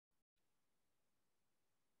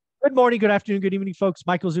Good morning, good afternoon, good evening, folks.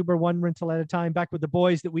 Michael Zuber, one rental at a time, back with the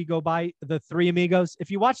boys that we go by, the three amigos.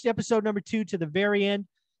 If you watched episode number 2 to the very end,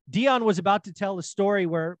 Dion was about to tell the story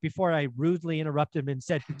where before I rudely interrupted him and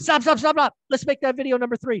said, stop. Let's make that video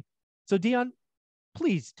number 3. So Dion,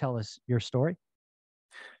 please tell us your story.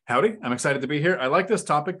 Howdy, I'm excited to be here. I like this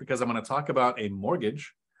topic because I'm going to talk about a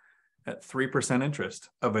mortgage at 3%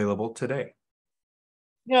 interest available today.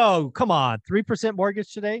 No, come on. 3%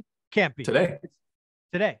 mortgage today? Can't be.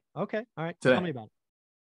 Today. Okay. All right. Today. Tell me about it.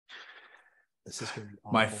 This is going to be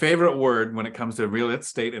my favorite word when it comes to real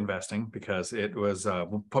estate investing, because it was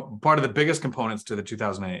part of the biggest components to the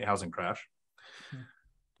 2008 housing crash.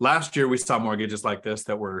 Last year, we saw mortgages like this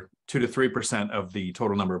that were 2 to 3% of the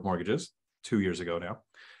total number of mortgages 2 years ago now.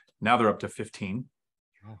 Now they're up to 15.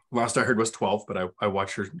 Last I heard was 12, but I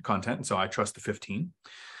watch your content, and so I trust the 15.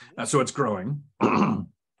 So it's growing.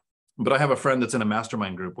 But I have a friend that's in a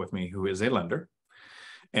mastermind group with me who is a lender,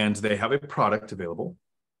 and they have a product available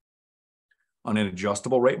on an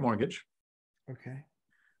adjustable rate mortgage. Okay.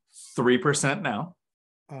 3% now.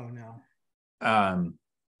 Oh, no.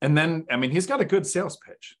 And then, I mean, he's got a good sales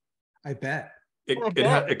pitch. I bet.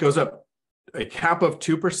 It goes up a cap of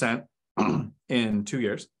 2% in 2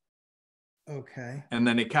 years. Okay. And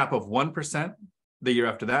then a cap of 1% the year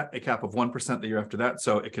after that, a cap of 1% the year after that.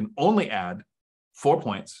 So it can only add 4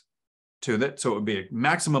 points to that. So it would be a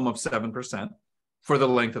maximum of 7% for the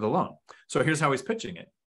length of the loan. So here's how he's pitching it.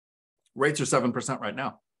 Rates are 7% right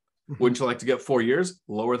now. Wouldn't you like to get 4 years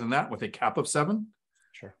lower than that with a cap of 7?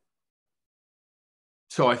 Sure.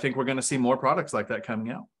 So I think we're going to see more products like that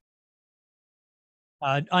coming out.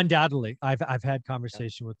 Undoubtedly. I've had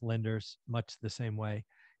conversation with lenders much the same way.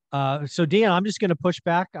 So Dion, I'm just going to push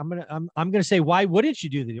back. I'm going to say, why wouldn't you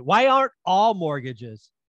do that? Why aren't all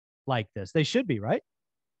mortgages like this? They should be, right?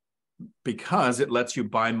 Because it lets you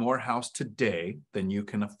buy more house today than you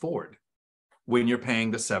can afford when you're paying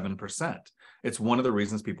the 7%. It's one of the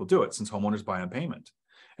reasons people do it, since homeowners buy on payment.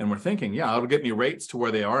 And we're thinking, yeah, it'll get me rates to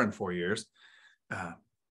where they are in 4 years.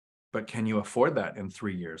 But can you afford that in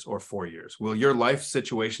 3 years or 4 years? Will your life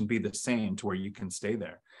situation be the same to where you can stay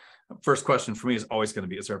there? First question for me is always going to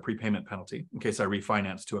be, is there a prepayment penalty in case I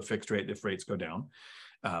refinance to a fixed rate if rates go down?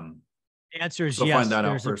 The answer is yes.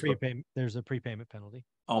 There's a prepayment penalty.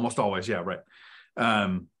 Almost always. Yeah, right.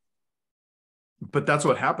 But that's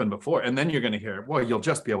what happened before. And then you're going to hear, well, you'll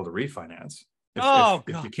just be able to refinance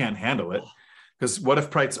if you can't handle it. Because what if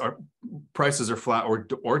prices are flat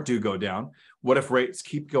or do go down? What if rates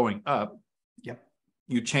keep going up? Yep.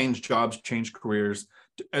 You change jobs, change careers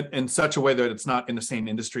in such a way that it's not in the same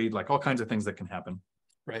industry, like all kinds of things that can happen.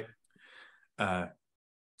 Right.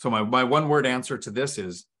 So my one word answer to this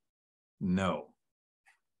is no.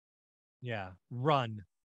 Yeah. Run.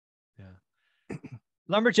 Yeah.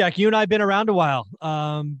 Lumberjack, you and I have been around a while.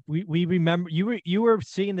 We remember you were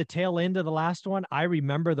seeing the tail end of the last one. I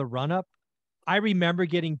remember the run up. I remember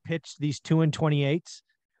getting pitched these 2 and 28s.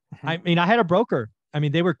 I mean, I had a broker. I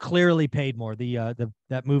mean, they were clearly paid more.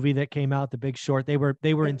 That movie that came out, The Big Short, they were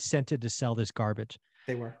incented to sell this garbage.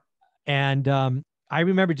 They were. And I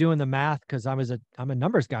remember doing the math because I'm a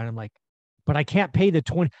numbers guy, and I'm like, but I can't pay the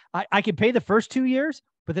 20. I can pay the first 2 years,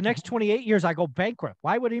 but the next 28 years I go bankrupt.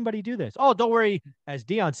 Why would anybody do this? Oh, don't worry. As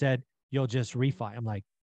Dion said, you'll just refi. I'm like,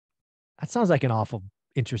 that sounds like an awful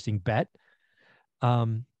interesting bet.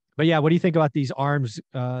 But yeah, what do you think about these ARMs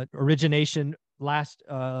origination? Last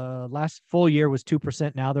full year was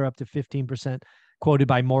 2%. Now they're up to 15%, quoted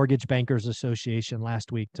by Mortgage Bankers Association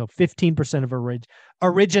last week. So 15% of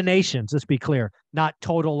originations, let's be clear, not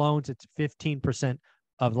total loans. It's 15%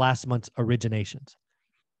 of last month's originations.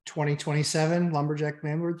 2027 Lumberjack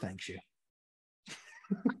Landlord thanks you.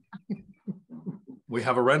 We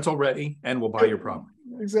have a rental ready and we'll buy your property.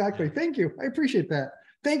 Exactly. Thank you. I appreciate that.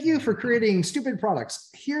 Thank you for creating stupid products.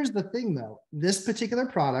 Here's the thing though, this particular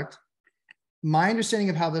product, my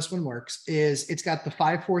understanding of how this one works is it's got the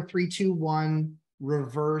 5, 4, 3, 2, 1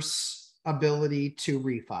 reverse ability to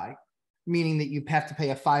refi, meaning that you have to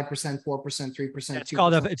pay a 5%, 4%, 3%. It's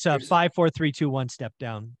called it's a 5, 4, 3, 2, 1 step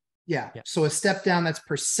down. Yeah. So a step down, that's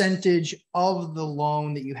percentage of the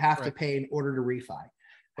loan that you have to pay in order to refi.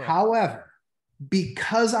 Right. However,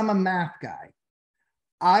 because I'm a math guy,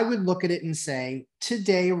 I would look at it and say,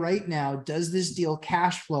 today, right now, does this deal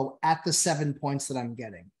cash flow at the 7 points that I'm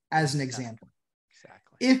getting, as an example?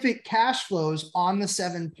 Exactly. If it cash flows on the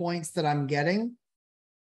 7 points that I'm getting,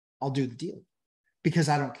 I'll do the deal because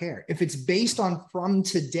I don't care. If it's based on from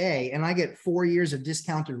today and I get 4 years of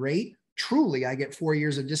discounted rate, truly I get 4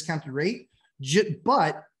 years of discounted rate,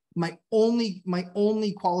 but my only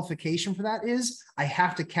qualification for that is I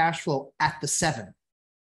have to cash flow at the 7.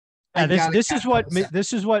 Yeah, this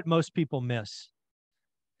is what most people miss.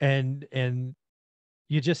 And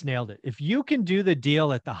you just nailed it. If you can do the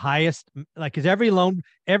deal at the highest, like, because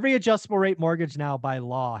every adjustable rate mortgage now by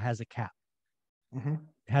law has a cap.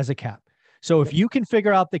 Has a cap. So if you can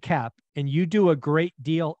figure out the cap and you do a great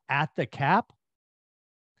deal at the cap,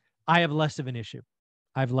 I have less of an issue.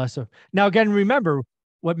 Now, again, remember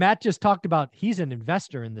what Matt just talked about. He's an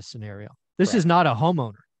investor in this scenario. This is not a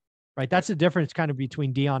homeowner, right? That's the difference kind of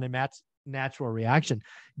between Dion and Matt's natural reaction.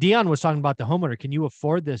 Dion was talking about the homeowner. Can you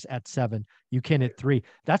afford this at 7? You can at 3.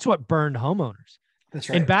 That's what burned homeowners. That's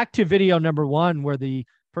right. And back to video number 1, where the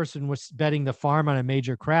person was betting the farm on a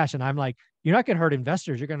major crash. And I'm like, you're not going to hurt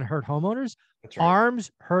investors. You're going to hurt homeowners. That's right.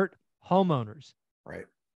 ARMs hurt homeowners. Right.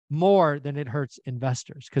 More than it hurts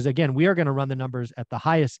investors. Because again, we are going to run the numbers at the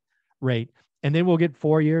highest rate, and then we'll get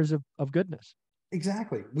 4 years of goodness.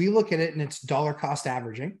 Exactly. We look at it and it's dollar cost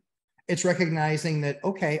averaging. It's recognizing that,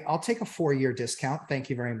 okay, I'll take a 4-year discount. Thank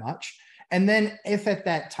you very much. And then if at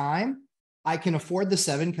that time I can afford the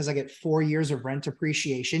 7 because I get 4 years of rent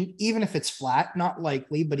appreciation, even if it's flat, not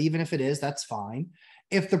likely, but even if it is, that's fine.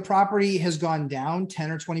 If the property has gone down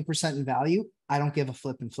 10 or 20% in value, I don't give a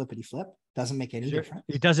flip and flippity flip. Doesn't make any difference.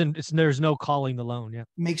 It doesn't, there's no calling the loan. Yeah.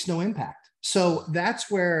 Makes no impact. So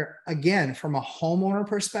that's where, again, from a homeowner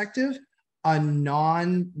perspective, a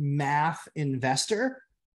non-math investor,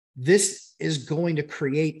 this is going to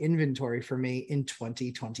create inventory for me in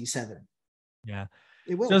 2027. Yeah.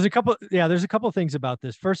 It will. So there's a couple of things about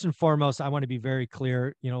this. First and foremost, I want to be very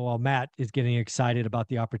clear, while Matt is getting excited about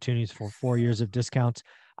the opportunities for 4 years of discounts,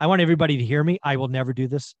 I want everybody to hear me. I will never do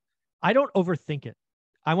this. I don't overthink it.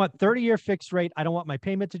 I want 30-year fixed rate. I don't want my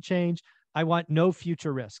payment to change. I want no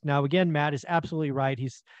future risk. Now, again, Matt is absolutely right.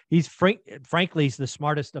 Frankly, he's the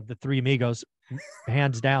smartest of the 3 amigos,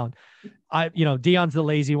 hands down. Dion's the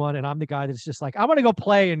lazy one, and I'm the guy that's just like, I want to go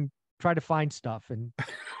play and try to find stuff. And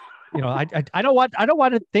I don't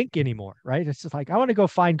want to think anymore, right? It's just like, I want to go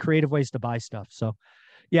find creative ways to buy stuff. So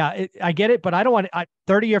yeah, I get it, but I don't want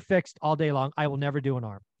 30-year fixed all day long. I will never do an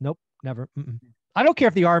ARM. Nope, never. I don't care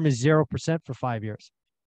if the ARM is 0% for 5 years.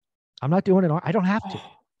 I'm not doing an ARM. I don't have to.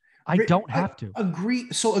 I don't have to. Agree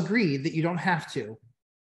that you don't have to,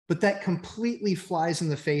 but that completely flies in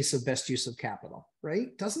the face of best use of capital,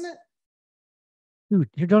 right? Doesn't it? Dude,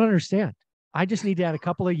 you don't understand. I just need to add a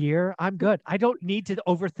couple a year. I'm good. I don't need to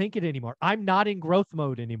overthink it anymore. I'm not in growth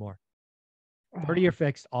mode anymore. 30-year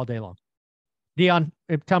fixed all day long. Dion,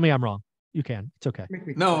 tell me I'm wrong. You can. It's okay.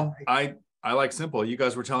 No, I like simple. You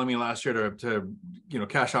guys were telling me last year to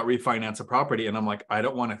cash out, refinance a property. And I'm like, I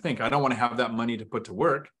don't want to think. I don't want to have that money to put to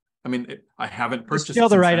work. I mean, I haven't purchased. It's still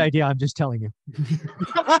the right idea. I'm just telling you.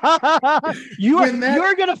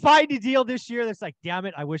 You're going to find a deal this year that's like, damn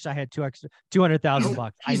it, I wish I had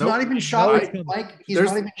 $200,000. He's not even shopping, Mike. He's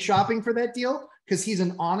not even shopping for that deal because he's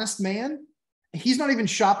an honest man. He's not even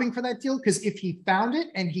shopping for that deal because if he found it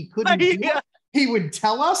and he couldn't do it, he would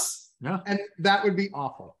tell us, and that would be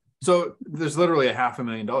awful. So there's literally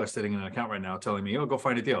 $500,000 sitting in an account right now telling me, go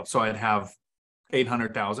find a deal. So I'd have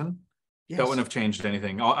 800,000. Yes. That wouldn't have changed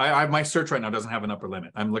anything. My search right now doesn't have an upper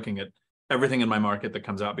limit. I'm looking at everything in my market that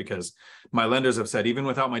comes out because my lenders have said, even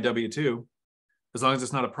without my W-2, as long as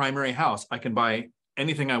it's not a primary house, I can buy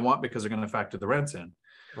anything I want because they're going to factor the rents in.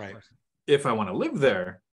 Right. If I want to live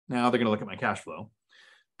there, now they're going to look at my cash flow.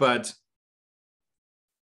 But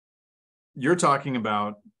you're talking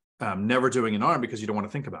about never doing an ARM because you don't want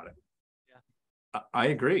to think about it. Yeah. I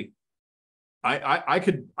agree. I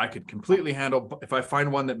could completely handle if I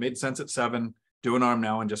find one that made sense at 7, do an ARM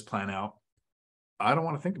now and just plan out. I don't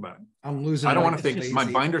want to think about it. I don't want to think. My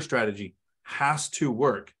binder strategy has to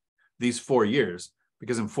work these 4 years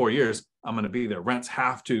because in 4 years I'm going to be there. Rents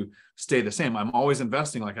have to stay the same. I'm always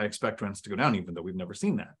investing like I expect rents to go down, even though we've never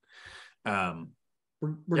seen that.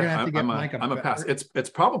 We're gonna have to get Mike up. I'm a pass. It's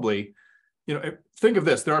probably, think of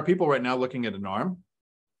this. There are people right now looking at an ARM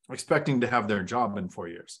expecting to have their job in 4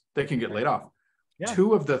 years. They can get laid off. Yeah.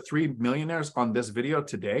 2 of the 3 millionaires on this video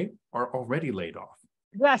today are already laid off.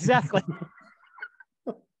 Yeah, exactly.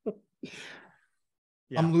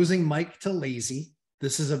 I'm losing Mike to lazy.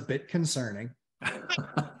 This is a bit concerning.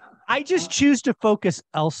 I just choose to focus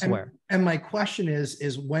elsewhere. And my question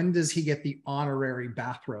is when does he get the honorary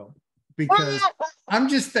bathrobe? Because I'm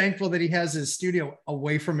just thankful that he has his studio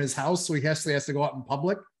away from his house, so he has to go out in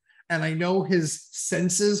public. And I know his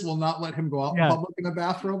senses will not let him go out in public in a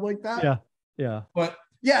bathrobe like that. Yeah. Yeah. But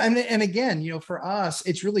yeah. And again, for us,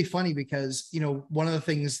 it's really funny because, one of the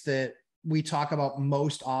things that we talk about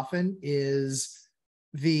most often is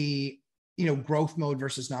the, growth mode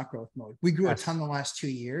versus not growth mode. We grew a ton the last 2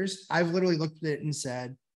 years. I've literally looked at it and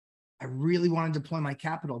said, I really want to deploy my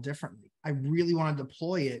capital differently. I really want to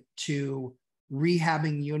deploy it to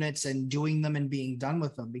rehabbing units and doing them and being done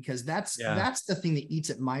with them, because that's the thing that eats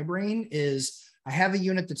at my brain is I have a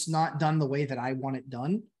unit that's not done the way that I want it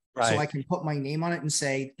done. Right. So I can put my name on it and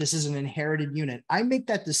say, this is an inherited unit. I make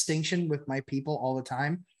that distinction with my people all the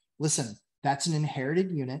time. Listen, that's an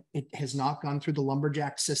inherited unit. It has not gone through the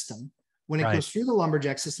lumberjack system. When it goes through the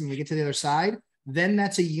lumberjack system, we get to the other side, then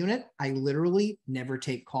that's a unit I literally never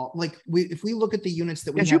take call. Like if we look at the units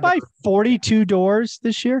that we did you buy 42 doors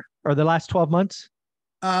this year or the last 12 months?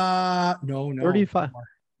 No, 35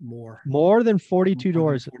 more than 42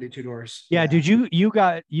 doors. 42 doors. Yeah, dude, you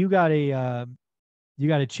got to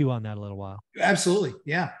chew on that a little while. Absolutely.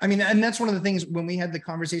 Yeah. I mean, and that's one of the things when we had the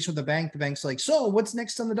conversation with the bank's like, so what's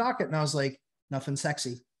next on the docket? And I was like, nothing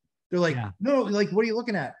sexy. They're like, no, like, what are you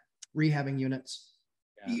looking at? Rehabbing units.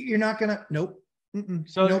 Yeah. You're not gonna, nope.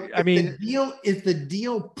 So nope. I mean, if the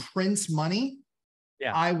deal prints money,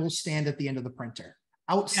 I will stand at the end of the printer.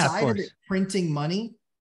 Outside of it printing money,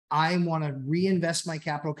 I want to reinvest my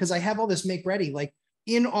capital because I have all this make ready. Like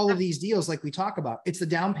in all of these deals, like we talk about, it's the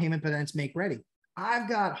down payment, but then it's make ready. I've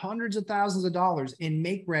got hundreds of thousands of dollars in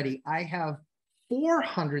make ready. I have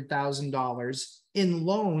 $400,000 in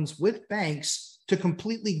loans with banks to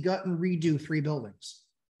completely gut and redo 3 buildings.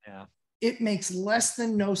 Yeah. It makes less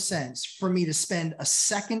than no sense for me to spend a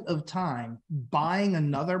second of time buying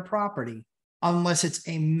another property unless it's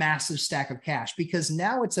a massive stack of cash, because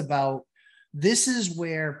now it's about, this is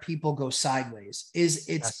where people go sideways, is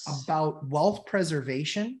it's about wealth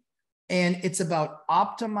preservation and it's about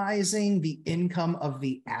optimizing the income of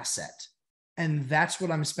the asset. And that's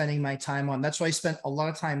what I'm spending my time on. That's what I spent a lot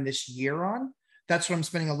of time this year on. That's what I'm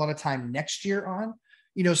spending a lot of time next year on.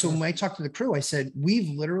 You know, so when I talked to the crew, I said, we've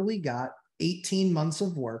literally got 18 months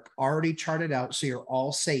of work already charted out. So you're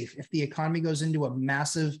all safe. If the economy goes into a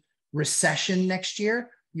massive recession next year,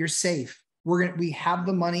 you're safe. We have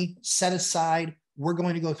the money set aside. We're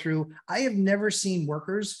going to go through. I have never seen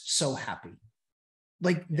workers so happy.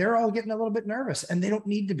 Like they're all getting a little bit nervous and they don't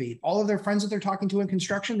need to be. All of their friends that they're talking to in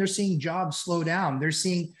construction, they're seeing jobs slow down. They're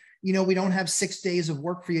seeing, you know, we don't have 6 days of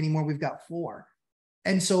work for you anymore. We've got 4.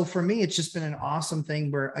 And so for me, it's just been an awesome thing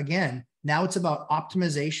where, again, now it's about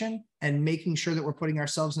optimization and making sure that we're putting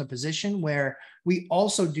ourselves in a position where we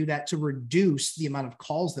also do that to reduce the amount of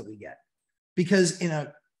calls that we get. Because in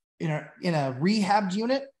a rehabbed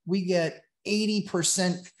unit, we get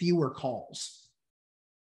 80% fewer calls.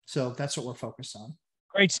 So that's what we're focused on.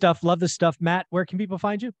 Great stuff. Love this stuff. Matt, where can people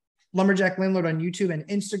find you? Lumberjack Landlord on YouTube and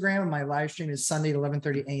Instagram. My live stream is Sunday at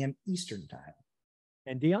 11:30 a.m. Eastern time.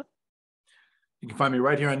 And Dion? You can find me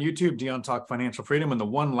right here on YouTube, Dion Talk Financial Freedom. And the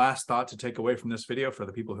one last thought to take away from this video for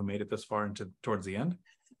the people who made it this far into towards the end.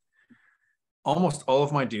 Almost all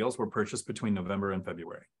of my deals were purchased between November and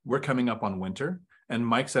February. We're coming up on winter. And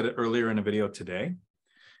Mike said it earlier in a video today.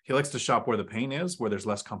 He likes to shop where the pain is, where there's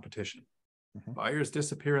less competition. Buyers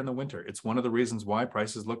disappear in the winter. It's one of the reasons why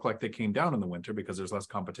prices look like they came down in the winter, because there's less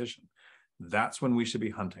competition. That's when we should be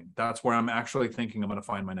hunting. That's where I'm actually thinking I'm going to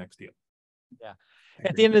find my next deal. Yeah.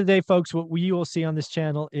 At the end of the day, folks, what you will see on this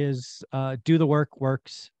channel is do the work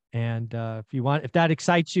works. And if that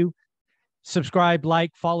excites you, subscribe,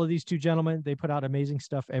 like, follow these two gentlemen. They put out amazing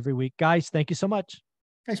stuff every week. Guys, thank you so much.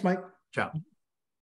 Thanks, Mike. Ciao.